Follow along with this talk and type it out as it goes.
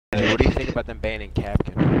What do you think about them banning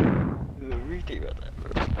Captain? What do you think about that,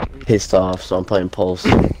 bro? Pissed off, so I'm playing Pulse.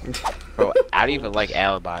 Bro, I don't even like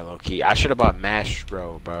Alibi, low-key. I should have bought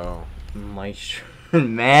Maestro, bro. Maestro?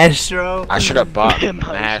 I should have bought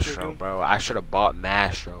Maestro. Maestro, bro. I should have bought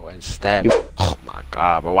Maestro instead. Oh my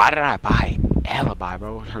god, bro. Why did I buy Alibi,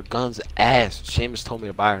 bro? Her gun's ass. Seamus told me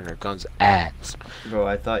to buy her and her gun's ass. Bro,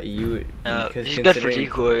 I thought you... She's good for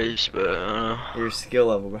decoys, but your skill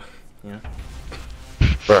level, bro. Yeah.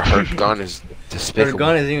 Bro, her gun is Her despicable.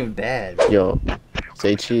 gun isn't even bad. Yo,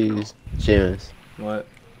 say cheese. Seamus. What?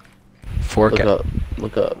 Fork Look it. up.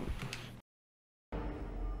 Look up.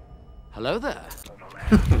 Hello there.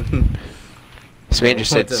 This man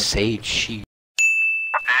just said What's up? say cheese.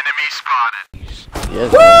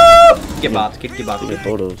 Yes. Get box, get box. Look at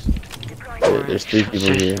photos. There's 3 people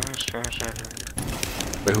here.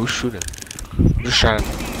 Wait, who's shooting? Who's shooting?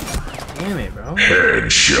 Damn it, bro.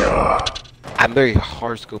 I'm very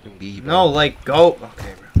hard scoping B, bro. No, like, go.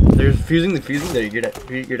 Okay, bro. They're fusing the fusing. There, you're dead.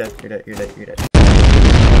 You're dead. You're dead.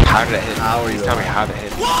 How did it hit? How are Please you tell me alive? how did it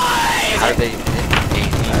hit? How did they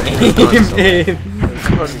hit?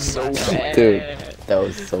 Her gun is so bad. Dude, that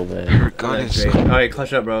was so bad. Her gun is so bad. Alright,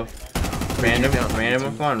 clutch up, bro. Random, down,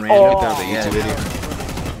 random, fun, random. Oh, down the Yes. YouTube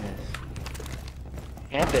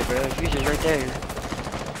video. Camp it, bro. Future's right there.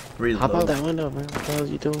 Reload. How about that window, man? What the hell are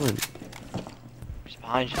you doing? He's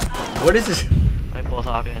behind you. What is this? Right, both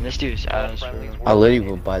hopping. This dude's ass, bro. I literally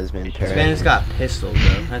will buy this man a This pair. man just got pistols,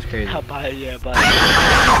 bro. That's crazy. I'll buy it, yeah, buy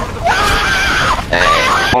it.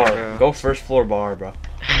 Go first floor bar, bro.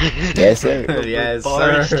 Yes, sir. Yes,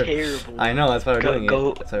 Bar is sir. terrible. I know, that's why we're doing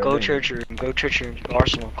Go, it. That's why we're go doing church room. Go church room. Go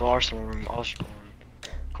Arsenal room. Arsenal room.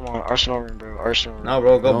 Come on, Arsenal room, bro. Arsenal room. it. No,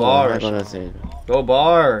 bro, go No, bar. I'm not gonna say it. Go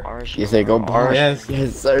bar. Arsenal. You say go bar? Yes.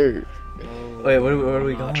 Yes, sir. No, Wait, what are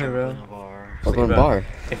we I'm not going, trying bro? to go to bar. We're going bro. bar.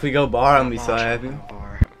 If we go bar, I'm gonna be I'm so not trying happy. to go to bar.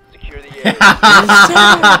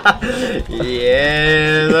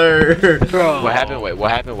 Yeah, sir. Bro. What happened? Wait,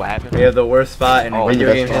 what happened? What happened? We have the worst spot in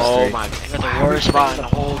video game Oh history. my We got the worst spot in the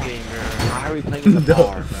whole game, bro. Why are we playing in the No.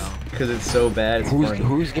 bar, bro? Because it's so bad. It's funny.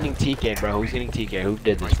 Who's getting TK, bro? Who's getting TK? Who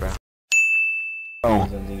did this, bro? Oh!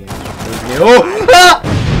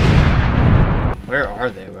 Ah! Where are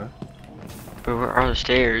they, bro? Bro, where are the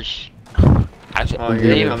stairs? Actually, Oh, they here didn't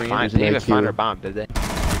they even coming find. in. They didn't even There's an find IQ. her bomb, did they?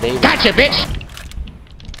 Gotcha, bitch.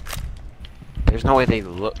 There's no way they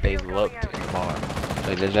looked in the bar.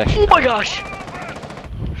 Like, there's actually. Oh my gosh!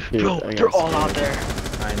 Dude, Bro, I got they're all scared. out there.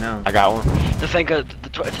 I know. I got one. The thing, the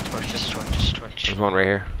torch, it's a torch, just a torch. There's one right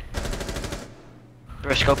here.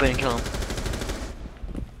 Bro, scope it and kill him.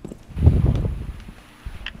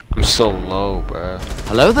 I'm so low, bro.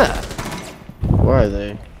 Hello there. Where are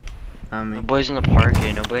they? I The mean, boys in the park,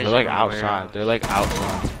 yeah, nobody's They're like nowhere. outside. They're like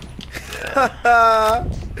outside.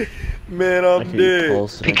 man, I can use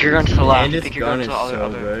Pulse. Pick your gun to the left. and this Pick your gun gun is to the other. so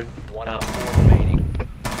other. good. Uh,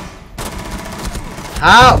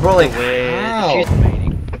 How, bro? Like, way, how? the fuse-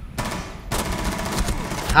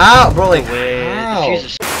 How, bro? Like, way, the how? fuse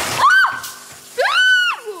is-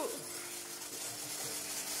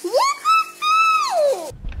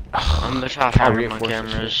 I'm gonna try to Try to fire my reinforce this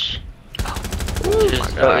cameras. Oh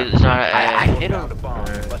Just, my god. it's not a. I hit him. I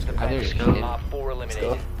Let's didn't go.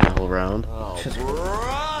 Whole round.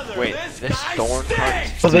 Wait, this Thorn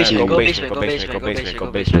hunt. Go basement, Go go basement, basement, go go basement, basement, go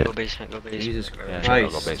go basement, basement, go basement, go basement. Jesus Yeah,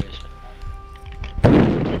 Christ. go basement.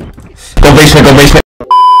 Go basement.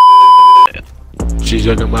 She's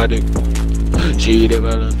sucking my dick. She did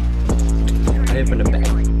well. I hit from the back.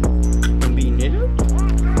 I'm being hit.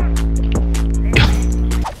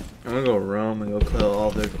 I'm gonna go roam and go kill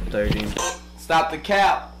all their 13. Stop the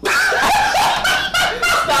cap.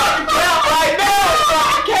 Stop the cap right now.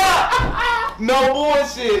 Stop the cap. No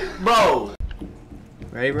bullshit, bro.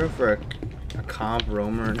 Ready, bro, for a comp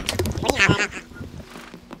roamer?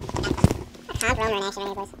 Comp roamer in action,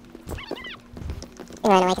 ready, boys. He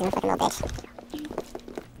ran away because I'm a fucking little bitch.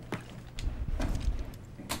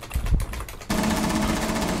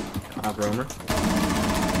 Comp roamer.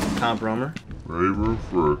 Comp roamer. Raver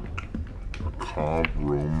for a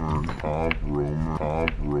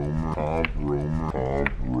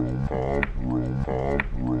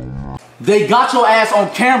They got your ass on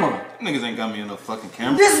camera. Niggas ain't got me on no fucking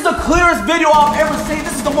camera. This is the clearest video I've ever seen.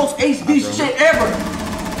 This is the most HD shit ever.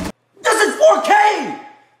 This is 4K.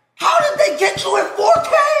 How did they get you in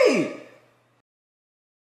 4K?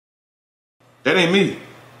 That ain't me.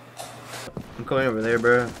 I'm coming over there,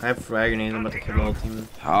 bro. I have frag grenades. I'm about to kill the whole team.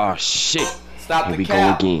 Oh shit. Stop Here the we go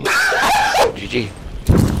cap. again. GG.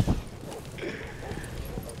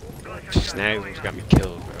 Snags almost got me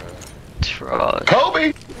killed, bro. Trust.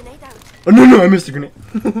 Kobe! Oh no, I missed the grenade.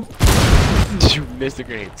 You missed the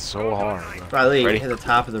grenade so hard, bro. Probably Ready? hit the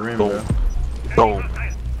top of the rim, Boom. bro. Boom.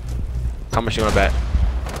 How much you wanna bet?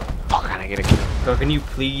 Fuck, can I get a kill? Bro, can you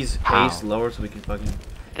please How? ace lower so we can fucking...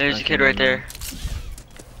 There's a kid right there.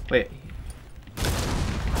 Wait.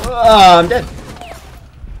 Oh, I'm dead.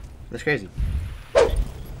 That's crazy.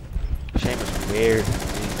 Shame is weird.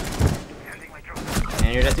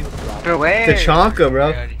 And you're dead too. Bro, where? Tachanka,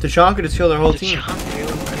 bro. Tachanka just killed our whole team.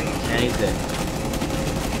 Tachanka. And he's dead.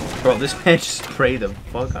 Bro, this man just sprayed the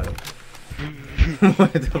fuck out of him.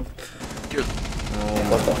 What the...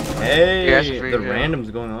 Oh, What the? hey, Yeah, that's the pretty good.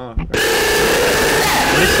 random's going off. Bro.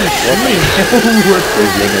 What is he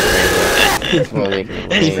shooting?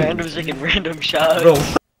 This random's taking random shots. Bro.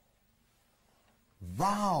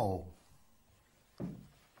 Wow.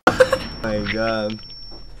 My god.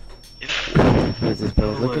 What is this,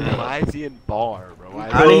 bro? Look at Why is he in bar, bro? Why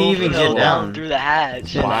is How did he he- even He get fell down? through the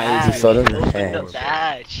hatch. Why is he so in the Opened hatch? up the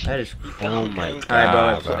hatch. That is... Oh my god,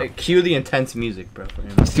 Alright, bro. bro. Cue the intense music, bro. For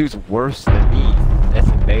him. This dude's worse than me. That's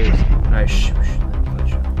embarrassing. Alright, shh.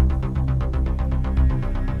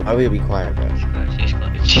 Why would you be quiet, bro? She's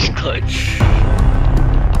clutch. She's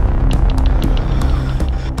clutch.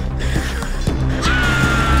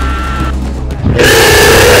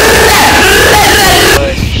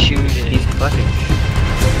 He's fucking...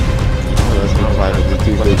 Oh, let's be quiet. This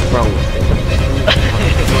dude's big pro.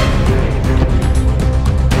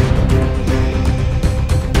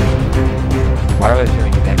 Why are they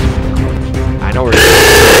doing that? I know we're.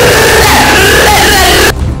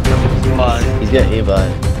 He's got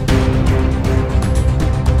aimbot.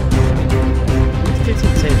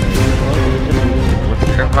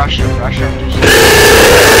 Rush him.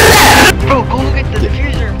 Bro, go look at the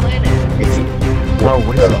diffuser and plan it. If he, Bro,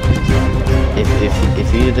 what is up?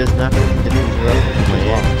 if he does not diffuse it up, my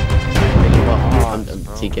yeah. Pick him up. I'm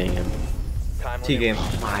TKing him. T-game.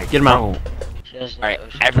 My Get him out. She doesn't know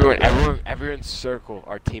Alright, those. everyone circle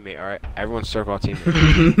our teammate, alright? Everyone circle our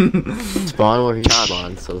teammate. Spawn where he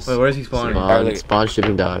spawns. So Wait, where's he spawning? Spawn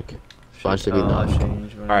shipping dog. Spawn shipping dog.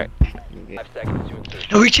 Alright.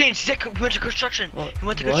 No, he changed. He went to construction. He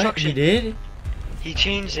went to What? construction. He did? He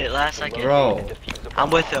changed it last second. Bro. I'm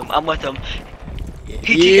with him.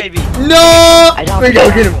 He TK'd me. No! I don't We gotta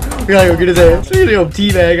know. get him. We gotta go get his ass. We gotta go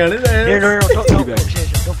teabag on his ass. No,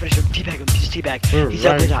 don't finish him. Teabag him. Just teabag. We're He's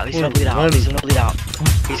gonna bleed out. He's gonna bleed out. He's gonna bleed out.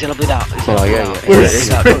 He's gonna bleed out. He's Oh, gonna bleed yeah, out. yeah. We're He's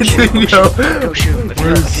gonna bleed out. sprinting, yo. Don't shoot him. If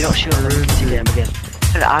you don't shoot him, then we can TK him again.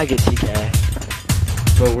 And I get TK.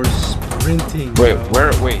 Bro, we're sprinting. Wait,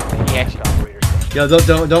 bro. wait, he actually operator. Yo, don't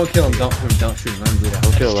kill him. Don't shoot him. Let him bleed out.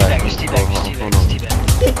 Don't kill Just that. teabag. Just teabag. Just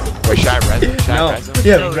teabag. Wait, should I res him? Should I No. res him?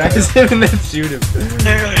 Yeah, No, rise him and then shoot him.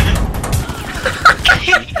 No.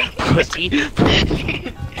 Pussy.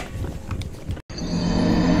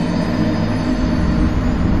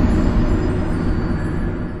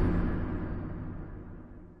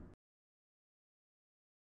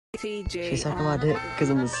 She sucking my dick cause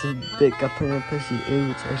I'm a sick bitch. I put in her pussy,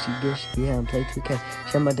 ew, so she good, she yeah, I'm play 2K.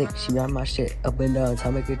 She on my dick, she ride my shit up and down,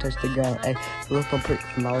 time make her touch the ground. Ayy, pull up on prick,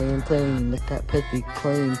 Molly and clean, lick that pussy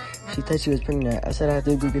clean. She thought she was pregnant. I said I had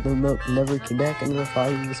to go get the milk, never came back, and never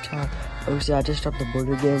followed this child. Oh shit, I just dropped the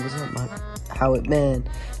border again, what's up, my, how it been?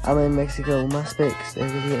 I'm in Mexico with my specs, they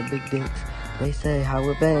really have big dicks. They say, how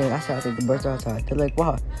it been? I said, I think the birds are outside. They're like,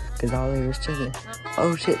 why? Cause all they was chicken.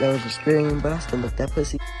 Oh shit, that was a scream, but I still licked that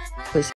pussy.